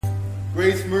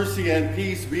Grace, mercy, and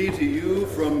peace be to you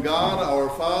from God our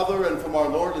Father and from our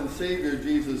Lord and Savior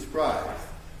Jesus Christ.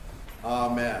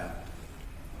 Amen.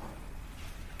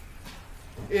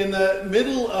 In the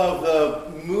middle of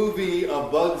the movie A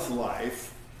Bug's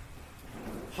Life,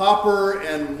 Hopper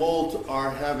and Molt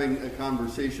are having a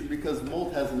conversation because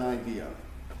Molt has an idea.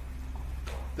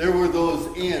 There were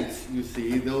those ants, you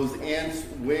see, those ants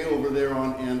way over there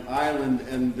on an island,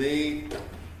 and they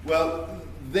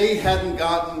hadn't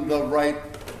gotten the right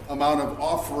amount of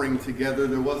offering together.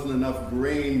 There wasn't enough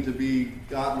grain to be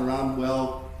gotten around.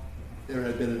 Well, there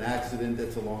had been an accident.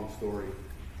 That's a long story.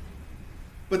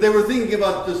 But they were thinking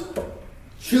about just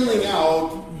chilling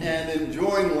out and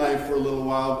enjoying life for a little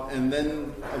while, and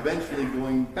then eventually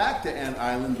going back to Ant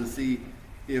Island to see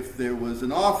if there was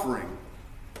an offering.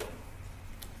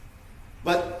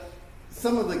 But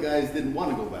some of the guys didn't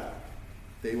want to go back.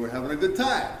 They were having a good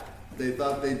time. They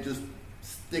thought they'd just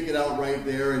stick it out right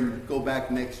there and go back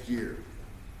next year.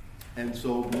 And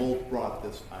so Molt brought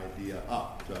this idea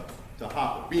up to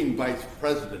Hopper, being vice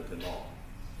president and all.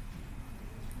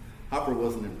 Hopper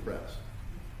wasn't impressed.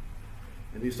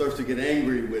 And he starts to get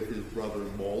angry with his brother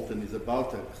Molt, and he's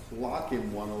about to clock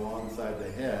him one alongside the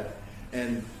head.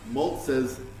 And Molt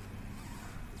says,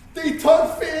 "They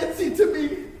talk fancy to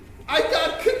me. I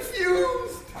got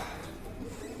confused."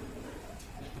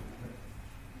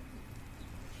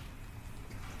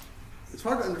 It's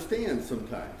hard to understand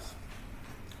sometimes.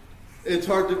 It's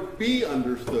hard to be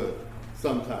understood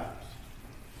sometimes.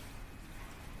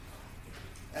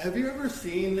 Have you ever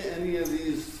seen any of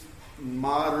these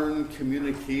modern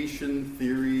communication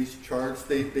theories charts?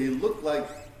 They look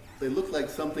like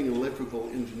something an electrical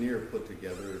engineer put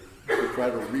together to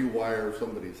try to rewire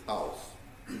somebody's house.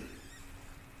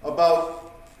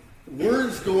 About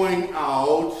words going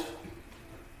out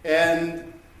and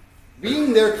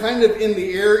being there kind of in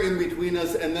the air in between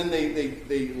us, and then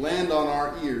they land on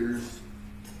our ears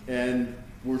and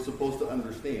we're supposed to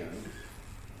understand.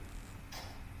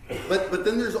 But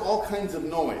then there's all kinds of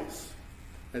noise,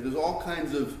 and there's all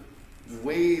kinds of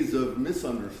ways of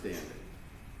misunderstanding.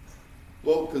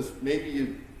 Well, because maybe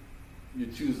you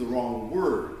choose the wrong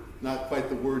word, not quite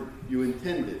the word you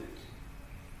intended.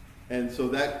 And so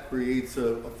that creates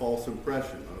a false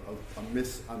impression, a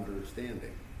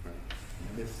misunderstanding.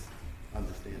 Right? Misunderstanding.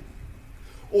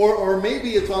 Or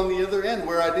maybe it's on the other end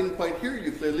where I didn't quite hear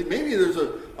you clearly. Maybe there's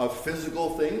a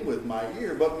physical thing with my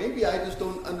ear, but maybe I just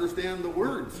don't understand the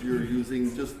words you're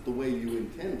using just the way you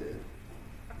intended.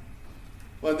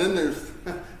 Well, then there's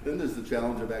the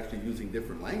challenge of actually using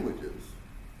different languages.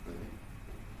 Right?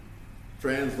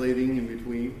 Translating in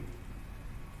between.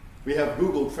 We have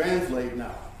Google Translate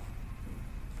now.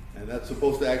 And that's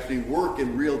supposed to actually work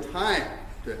in real time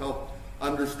to help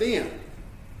understand.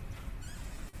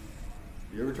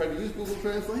 You ever tried to use Google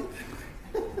Translate?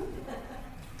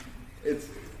 It's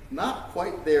not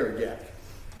quite there yet.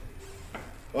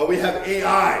 Well, we have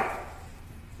AI.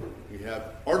 We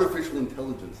have artificial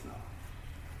intelligence now.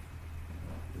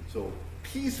 And so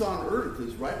peace on earth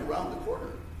is right around the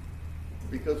corner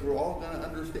because we're all going to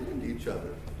understand each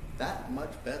other that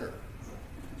much better.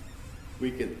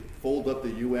 We can fold up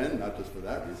the UN, not just for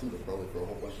that reason, but probably for a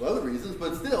whole bunch of other reasons,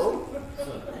 but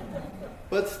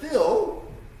still,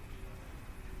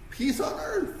 peace on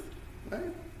earth,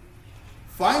 right?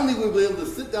 Finally, we'll be able to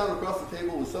sit down across the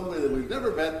table with somebody that we've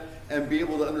never met and be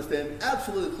able to understand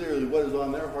absolutely clearly what is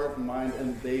on their heart and mind,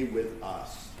 and they with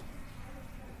us.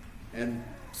 And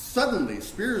suddenly,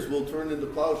 spears will turn into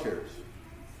plowshares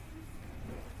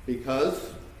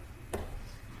because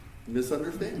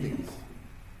misunderstandings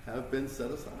have been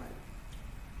set aside.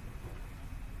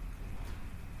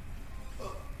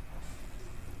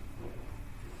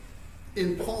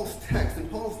 In Paul's text, in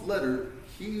Paul's letter,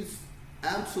 he's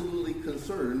absolutely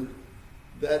concerned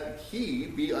that he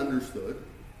be understood,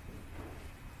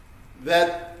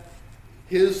 that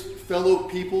his fellow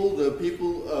people, the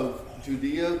people of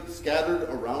Judea scattered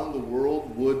around the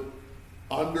world, would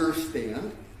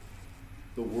understand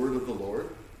the word of the Lord,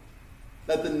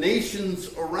 that the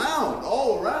nations around,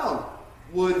 all around,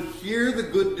 would hear the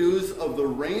good news of the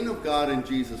reign of God in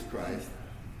Jesus Christ,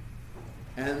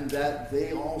 and that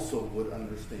they also would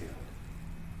understand.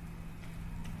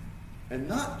 And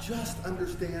not just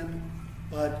understand,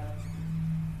 but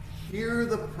hear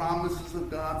the promises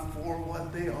of God for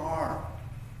what they are,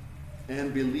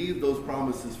 and believe those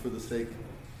promises for the sake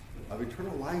of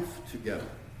eternal life together.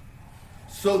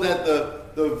 So that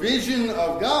the vision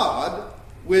of God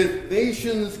with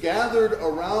nations gathered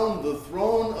around the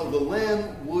throne of the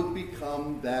Lamb would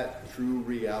become that true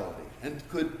reality, and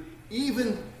could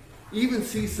even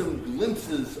see some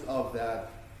glimpses of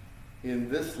that in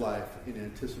this life in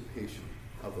anticipation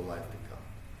of the life to come.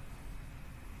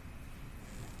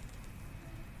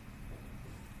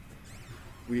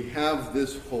 We have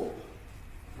this hope,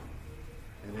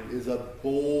 and it is a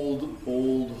bold,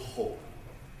 bold hope,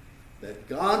 that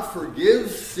God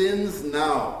forgives sins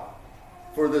now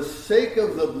for the sake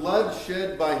of the blood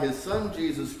shed by his Son,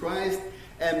 Jesus Christ,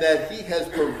 and that he has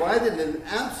provided an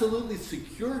absolutely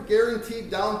secure,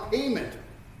 guaranteed down payment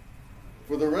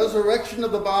for the resurrection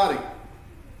of the body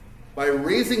by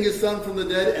raising his Son from the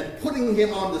dead and putting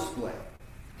him on display,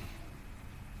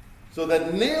 so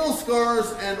that nail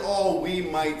scars and all we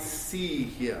might see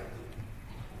him.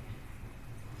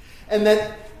 And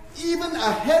that even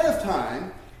ahead of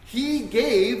time, he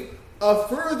gave a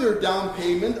further down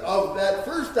payment of that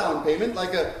first down payment,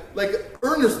 like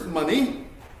earnest money,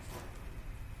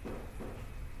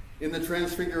 in the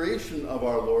transfiguration of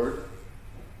our Lord,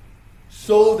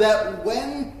 so that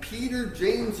when Peter,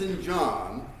 James, and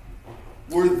John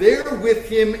were there with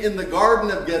him in the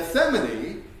Garden of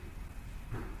Gethsemane,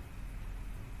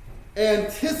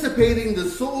 anticipating the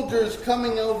soldiers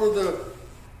coming over the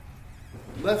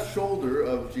left shoulder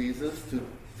of Jesus to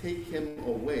take him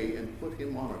away and put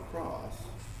him on a cross,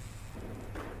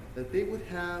 that they would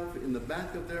have in the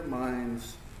back of their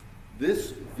minds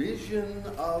this vision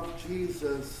of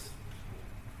Jesus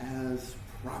as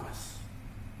promise.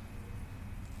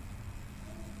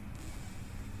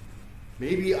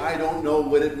 Maybe I don't know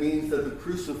what it means that the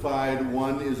crucified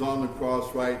one is on the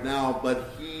cross right now,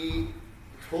 but he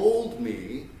told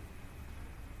me,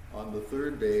 on the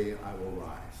third day I will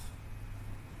rise.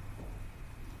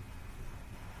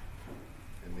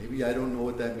 And maybe I don't know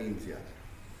what that means yet.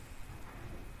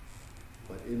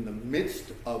 But in the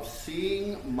midst of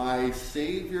seeing my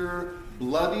Savior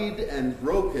bloodied and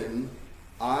broken,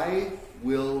 I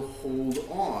will hold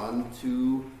on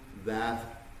to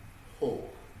that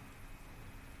hope.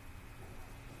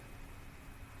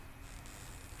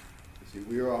 You see,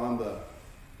 we are on the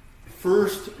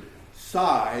first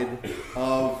side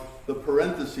of the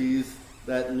parentheses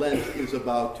that Lent is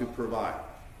about to provide.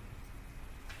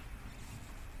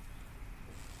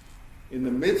 In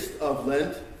the midst of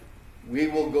Lent, we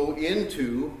will go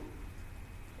into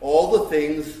all the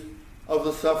things of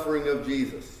the suffering of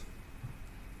Jesus.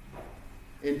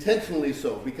 Intentionally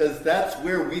so, because that's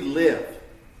where we live.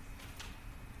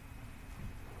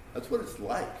 That's what it's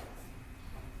like.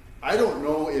 I don't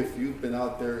know if you've been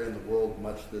out there in the world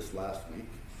much this last week,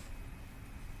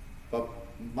 but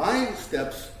my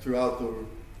steps throughout the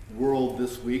world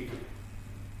this week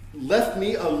left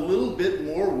me a little bit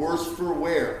more worse for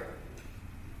wear,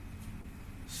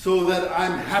 so that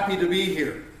I'm happy to be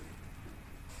here.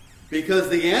 Because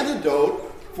the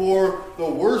antidote for the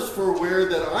worse for wear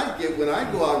that I get when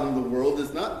I go out in the world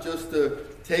is not just to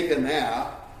take a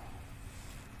nap,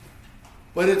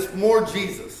 but it's more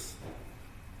Jesus.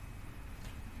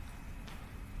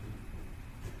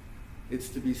 It's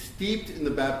to be steeped in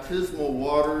the baptismal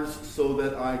waters so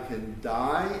that I can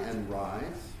die and rise.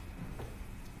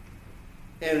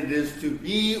 And it is to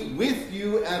be with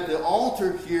you at the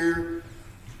altar here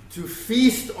to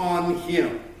feast on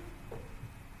him,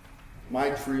 my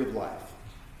tree of life.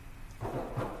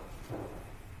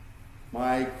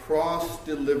 My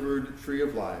cross-delivered tree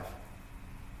of life,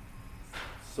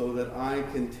 so that I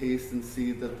can taste and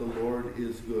see that the Lord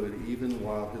is good even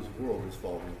while his world is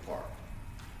falling apart.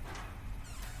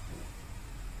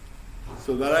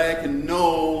 So that I can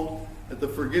know that the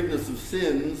forgiveness of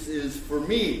sins is for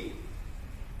me.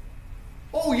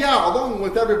 Oh yeah, along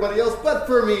with everybody else, but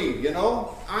for me, you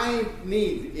know, I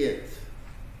need it.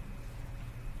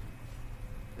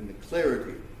 And the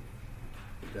clarity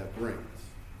that brings.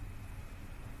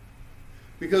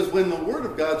 Because when the Word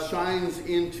of God shines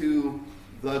into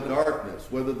the darkness,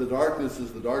 whether the darkness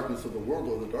is the darkness of the world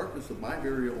or the darkness of my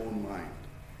very own mind,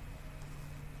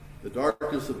 the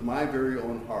darkness of my very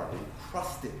own heart,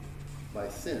 encrusted by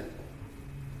sin,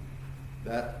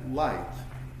 that light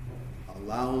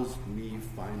allows me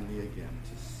finally again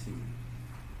to see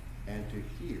and to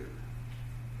hear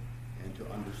and to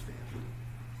understand.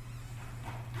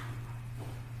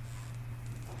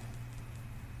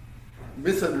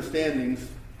 Misunderstandings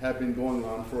have been going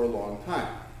on for a long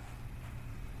time.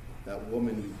 That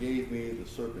woman you gave me, the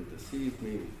serpent deceived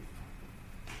me.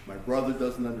 My brother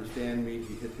doesn't understand me,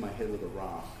 he hit my head with a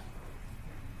rock.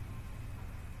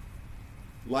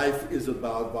 Life is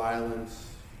about violence.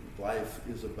 Life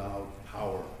is about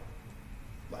power.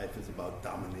 Life is about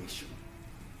domination.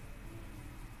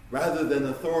 Rather than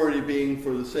authority being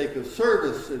for the sake of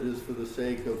service, it is for the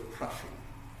sake of crushing.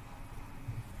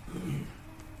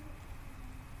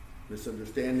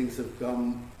 Misunderstandings have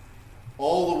come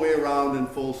all the way around in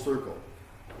full circle.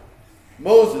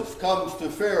 Moses comes to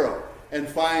Pharaoh and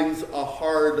finds a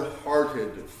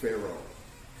hard-hearted Pharaoh.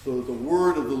 So that the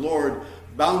word of the Lord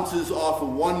bounces off of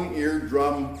one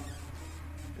eardrum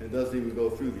and it doesn't even go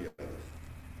through the other.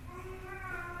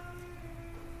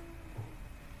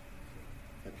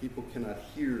 And people cannot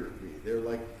hear me.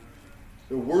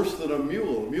 They're worse than a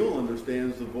mule. A mule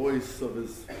understands the voice of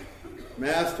his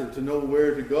master to know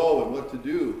where to go and what to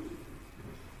do.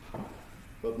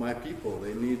 But my people,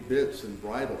 they need bits and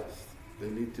bridles. They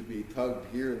need to be tugged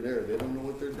here and there. They don't know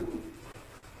what they're doing.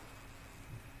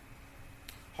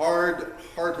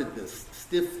 Hard-heartedness,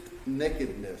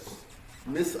 stiff-neckedness,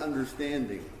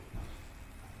 misunderstanding,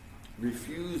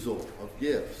 refusal of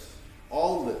gifts.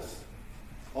 All this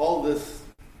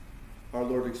our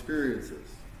Lord experiences.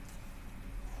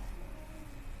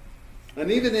 And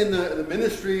even in the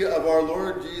ministry of our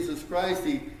Lord Jesus Christ,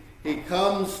 he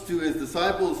comes to his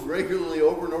disciples regularly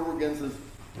over and over again and says,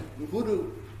 who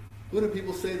do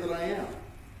people say that I am?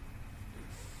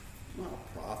 Well,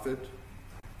 a prophet,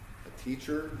 a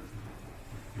teacher,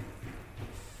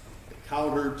 a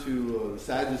counter to the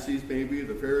Sadducees maybe,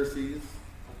 the Pharisees,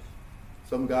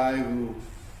 some guy who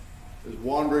is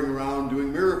wandering around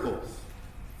doing miracles,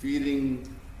 feeding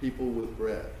people with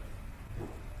bread.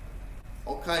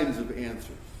 All kinds of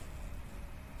answers.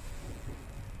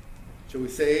 Shall we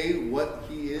say what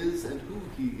he is and who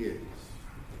he is?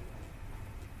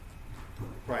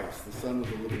 Christ, the Son of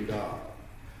the living God.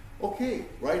 Okay,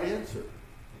 right answer.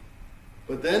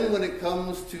 But then when it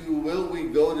comes to will we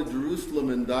go to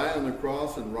Jerusalem and die on the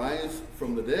cross and rise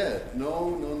from the dead?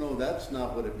 No, that's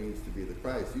not what it means to be the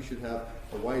Christ. You should have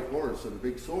a white horse and a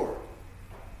big sword.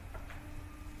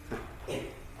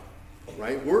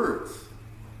 Right words.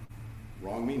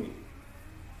 Wrong meaning.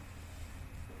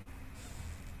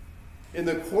 In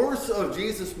the course of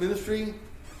Jesus' ministry,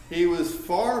 he was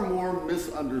far more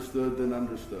misunderstood than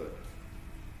understood.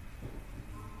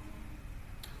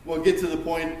 We'll get to the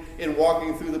point in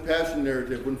walking through the Passion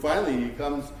narrative when finally he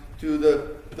comes to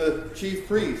the chief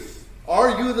priests.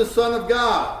 Are you the Son of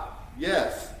God?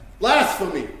 Yes.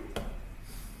 Blasphemy.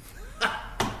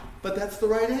 But that's the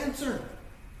right answer.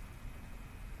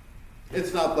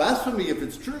 It's not blasphemy if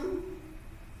it's true.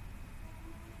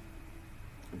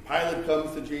 And Pilate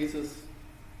comes to Jesus.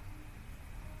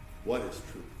 What is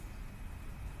truth?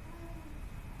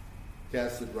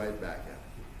 Casts it right back at him.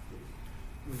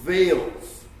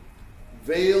 Veils.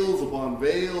 Veils upon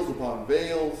veils upon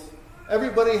veils.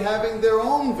 Everybody having their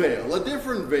own veil, a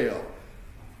different veil.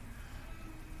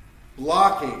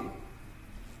 Blocking,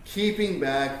 keeping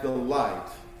back the light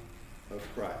of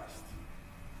Christ.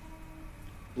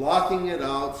 Blocking it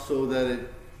out so that it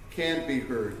can't be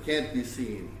heard, can't be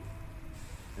seen,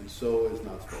 and so is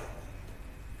not spoken.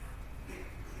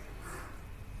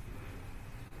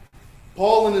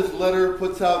 Paul in his letter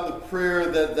puts out the prayer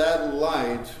that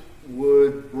light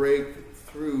would break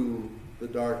through the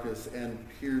darkness and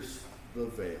pierce the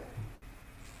veil.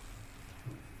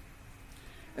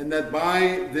 And that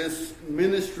by this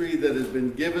ministry that has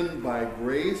been given by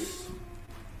grace,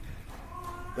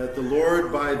 that the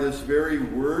Lord by this very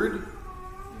word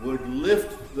would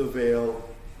lift the veil,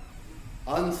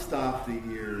 unstop the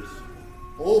ears,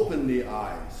 open the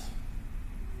eyes,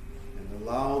 and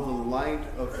allow the light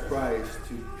of Christ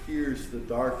to pierce the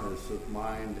darkness of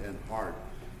mind and heart,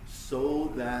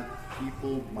 so that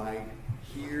people might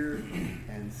hear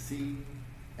and see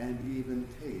and even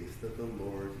taste that the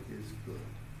Lord is good.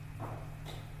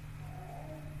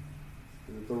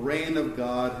 And that the reign of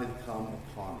God had come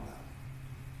upon them.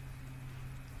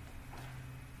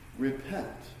 Repent,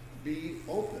 be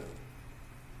open,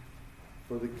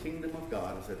 for the kingdom of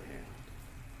God is at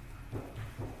hand.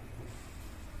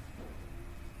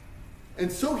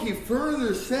 And so he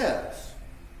further says,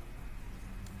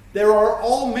 there are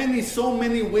so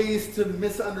many ways to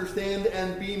misunderstand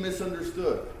and be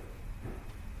misunderstood.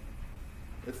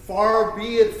 That far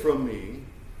be it from me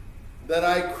that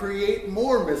I create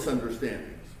more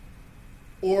misunderstandings,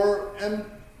 or am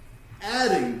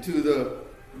adding to the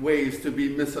ways to be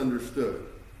misunderstood.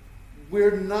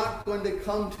 We're not going to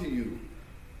come to you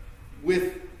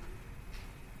with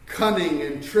cunning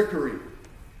and trickery.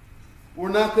 We're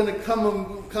not going to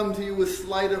come to you with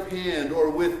sleight of hand or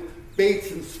with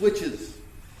baits and switches.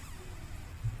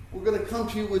 We're going to come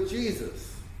to you with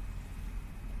Jesus.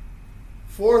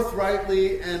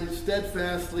 Forthrightly and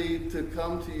steadfastly to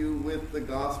come to you with the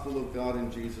gospel of God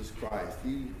in Jesus Christ.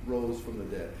 He rose from the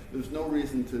dead. There's no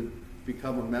reason to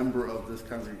become a member of this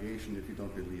congregation if you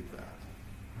don't believe that.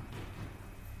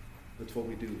 That's what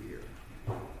we do here.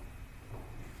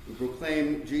 We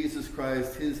proclaim Jesus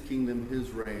Christ, his kingdom,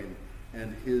 his reign,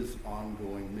 and his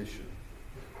ongoing mission.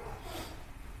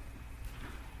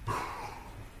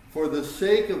 For the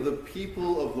sake of the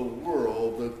people of the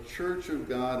world, the church of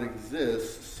God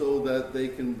exists so that they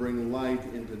can bring light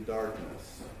into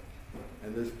darkness.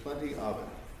 And there's plenty of it.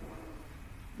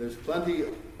 There's plenty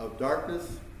of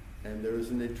darkness, and there's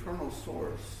an eternal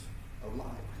source of light.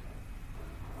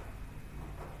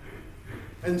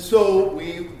 And so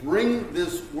we bring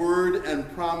this word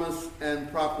and promise and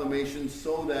proclamation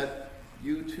so that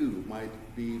you too might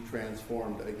be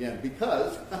transformed again.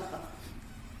 Because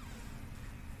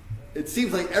it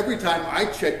seems like every time I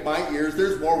check my ears,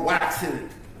 there's more wax in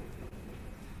it.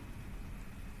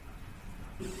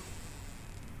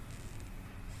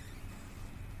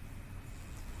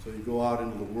 So you go out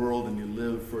into the world and you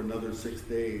live for another 6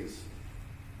 days.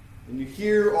 And you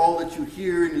hear all that you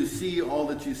hear and you see all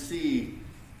that you see.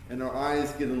 And our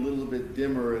eyes get a little bit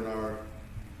dimmer and our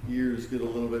ears get a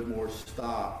little bit more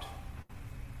stopped.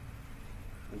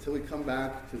 Until we come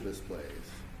back to this place.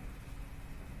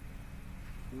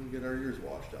 And we get our ears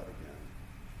washed out again.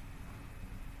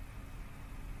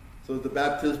 So that the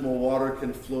baptismal water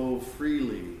can flow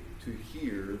freely to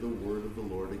hear the word of the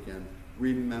Lord again.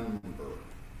 Remember.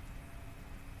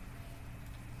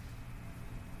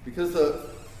 Because the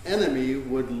enemy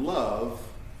would love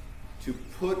to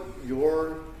put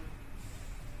your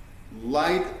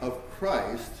light of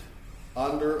Christ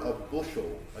under a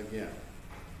bushel again.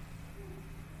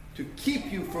 To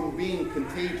keep you from being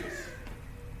contagious.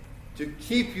 To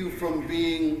keep you from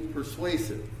being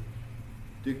persuasive.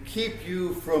 To keep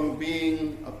you from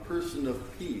being a person of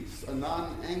peace. A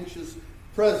non-anxious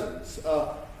presence.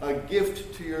 A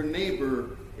gift to your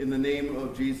neighbor in the name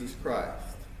of Jesus Christ.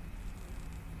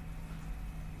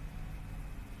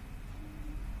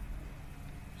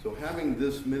 So having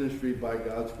this ministry by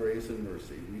God's grace and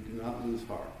mercy, we do not lose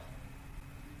heart.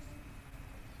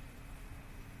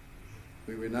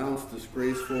 We renounce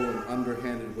disgraceful and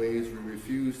underhanded ways. We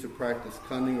refuse to practice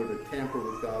cunning or to tamper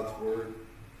with God's word.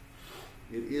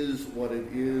 It is what it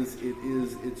is. It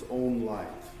is its own light.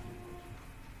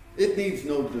 It needs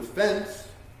no defense.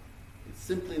 It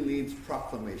simply needs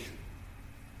proclamation.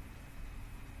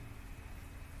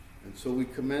 And so we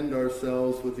commend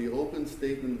ourselves with the open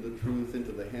statement of the truth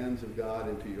into the hands of God,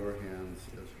 into your hands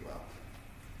as well.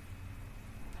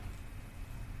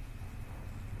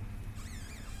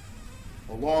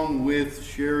 Along with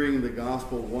sharing the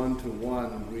gospel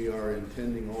one-to-one, we are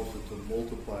intending also to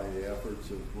multiply the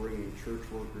efforts of bringing church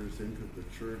workers into the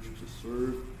church to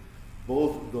serve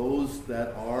both those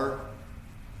that are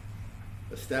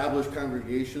established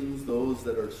congregations, those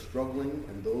that are struggling,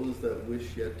 and those that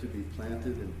wish yet to be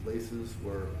planted in places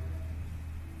where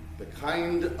the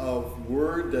kind of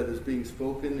word that is being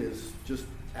spoken is just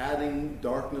adding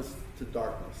darkness to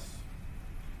darkness.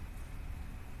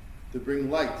 To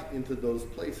bring light into those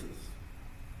places.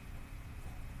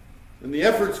 And the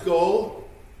efforts go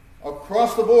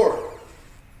across the board.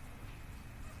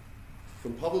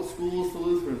 From public schools to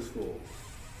Lutheran schools.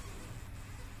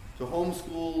 To home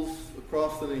schools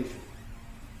across the nation.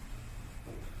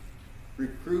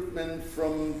 Recruitment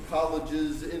from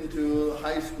colleges into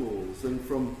high schools and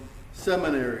from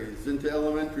seminaries into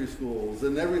elementary schools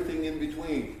and everything in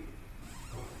between.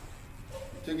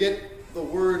 To get the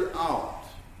word out.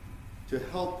 To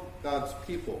help God's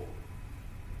people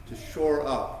to shore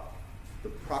up the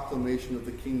proclamation of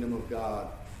the kingdom of God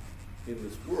in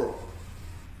this world.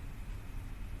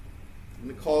 And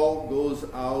the call goes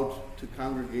out to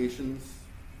congregations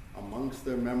amongst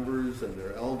their members and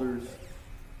their elders.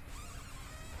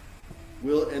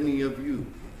 Will any of you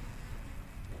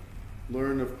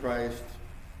learn of Christ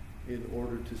in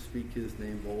order to speak his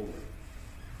name boldly?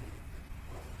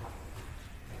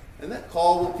 And that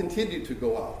call will continue to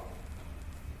go out.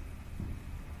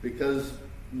 Because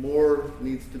more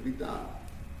needs to be done.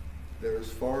 There's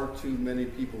far too many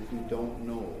people who don't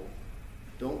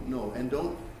know, and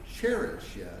don't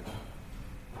cherish yet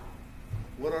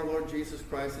what our Lord Jesus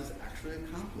Christ has actually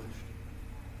accomplished.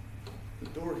 The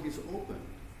door he's opened,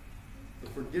 the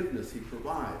forgiveness he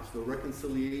provides, the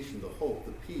reconciliation, the hope,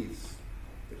 the peace,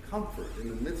 the comfort in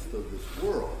the midst of this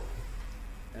world,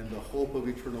 and the hope of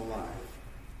eternal life.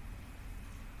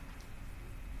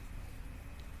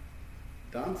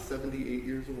 Don's 78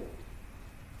 years old.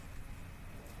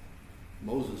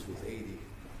 Moses was 80.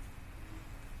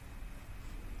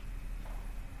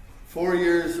 4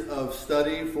 years of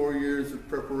study, 4 years of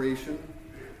preparation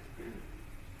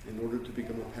in order to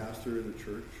become a pastor in the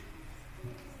church.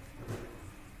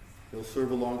 He'll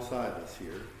serve alongside us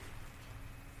here.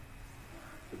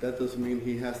 But that doesn't mean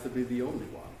he has to be the only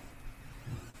one.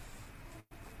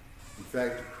 In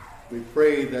fact, we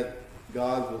pray that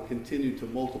God will continue to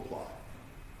multiply.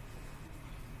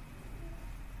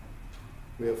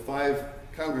 We have 5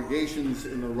 congregations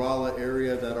in the Rolla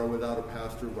area that are without a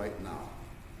pastor right now.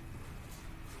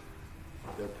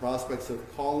 Their prospects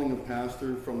of calling a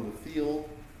pastor from the field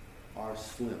are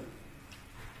slim.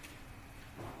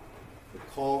 The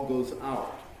call goes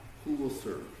out. Who will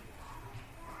serve?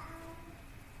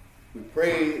 We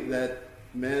pray that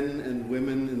men and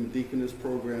women in deaconess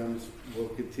programs will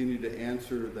continue to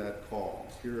answer that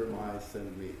call. Here am I,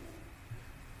 send me.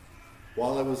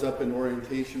 While I was up in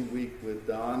orientation week with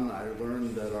Don, I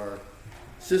learned that our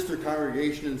sister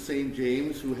congregation in St.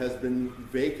 James, who has been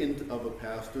vacant of a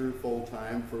pastor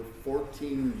full-time for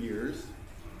 14 years,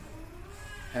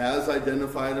 has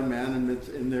identified a man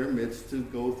in their midst to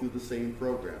go through the same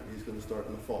program. He's going to start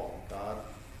in the fall. God,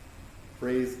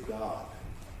 praise God.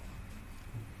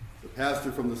 The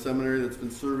pastor from the seminary that's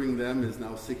been serving them is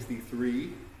now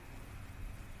 63.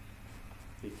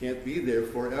 He can't be there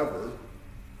forever,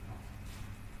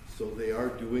 so they are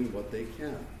doing what they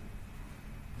can.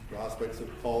 Prospects of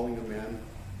calling a man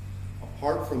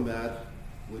apart from that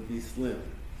would be slim.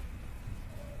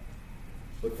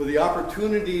 But for the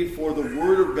opportunity for the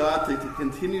Word of God to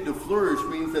continue to flourish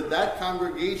means that that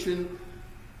congregation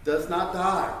does not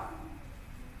die.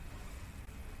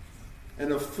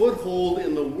 And a foothold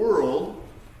in the world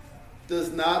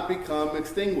does not become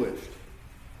extinguished.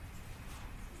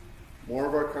 More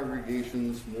of our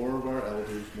congregations, more of our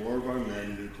elders, more of our men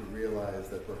need to realize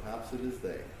that perhaps it is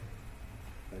they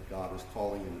that God is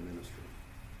calling in the ministry.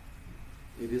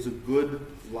 It is a good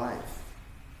life.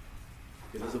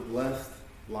 It is a blessed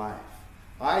life.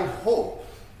 I hope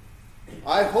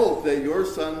that your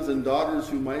sons and daughters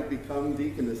who might become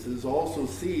deaconesses also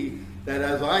see that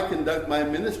as I conduct my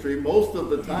ministry, most of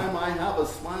the time I have a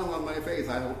smile on my face.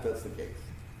 I hope that's the case.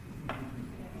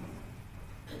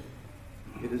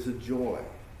 It is a joy.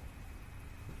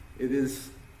 It is,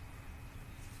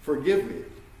 forgive me,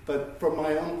 but from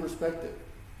my own perspective,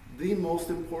 the most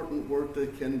important work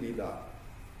that can be done.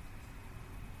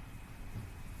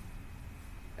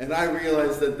 And I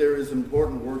realize that there is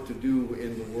important work to do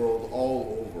in the world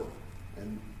all over.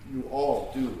 And you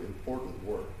all do important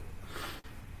work.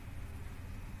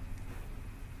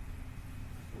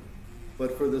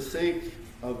 But for the sake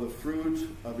of the fruit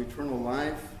of eternal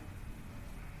life,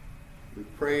 we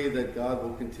pray that God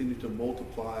will continue to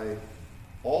multiply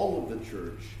all of the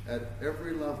church at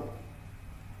every level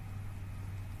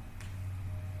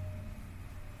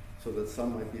so that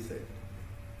some might be saved.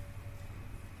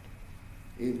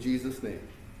 In Jesus' name,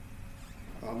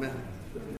 amen.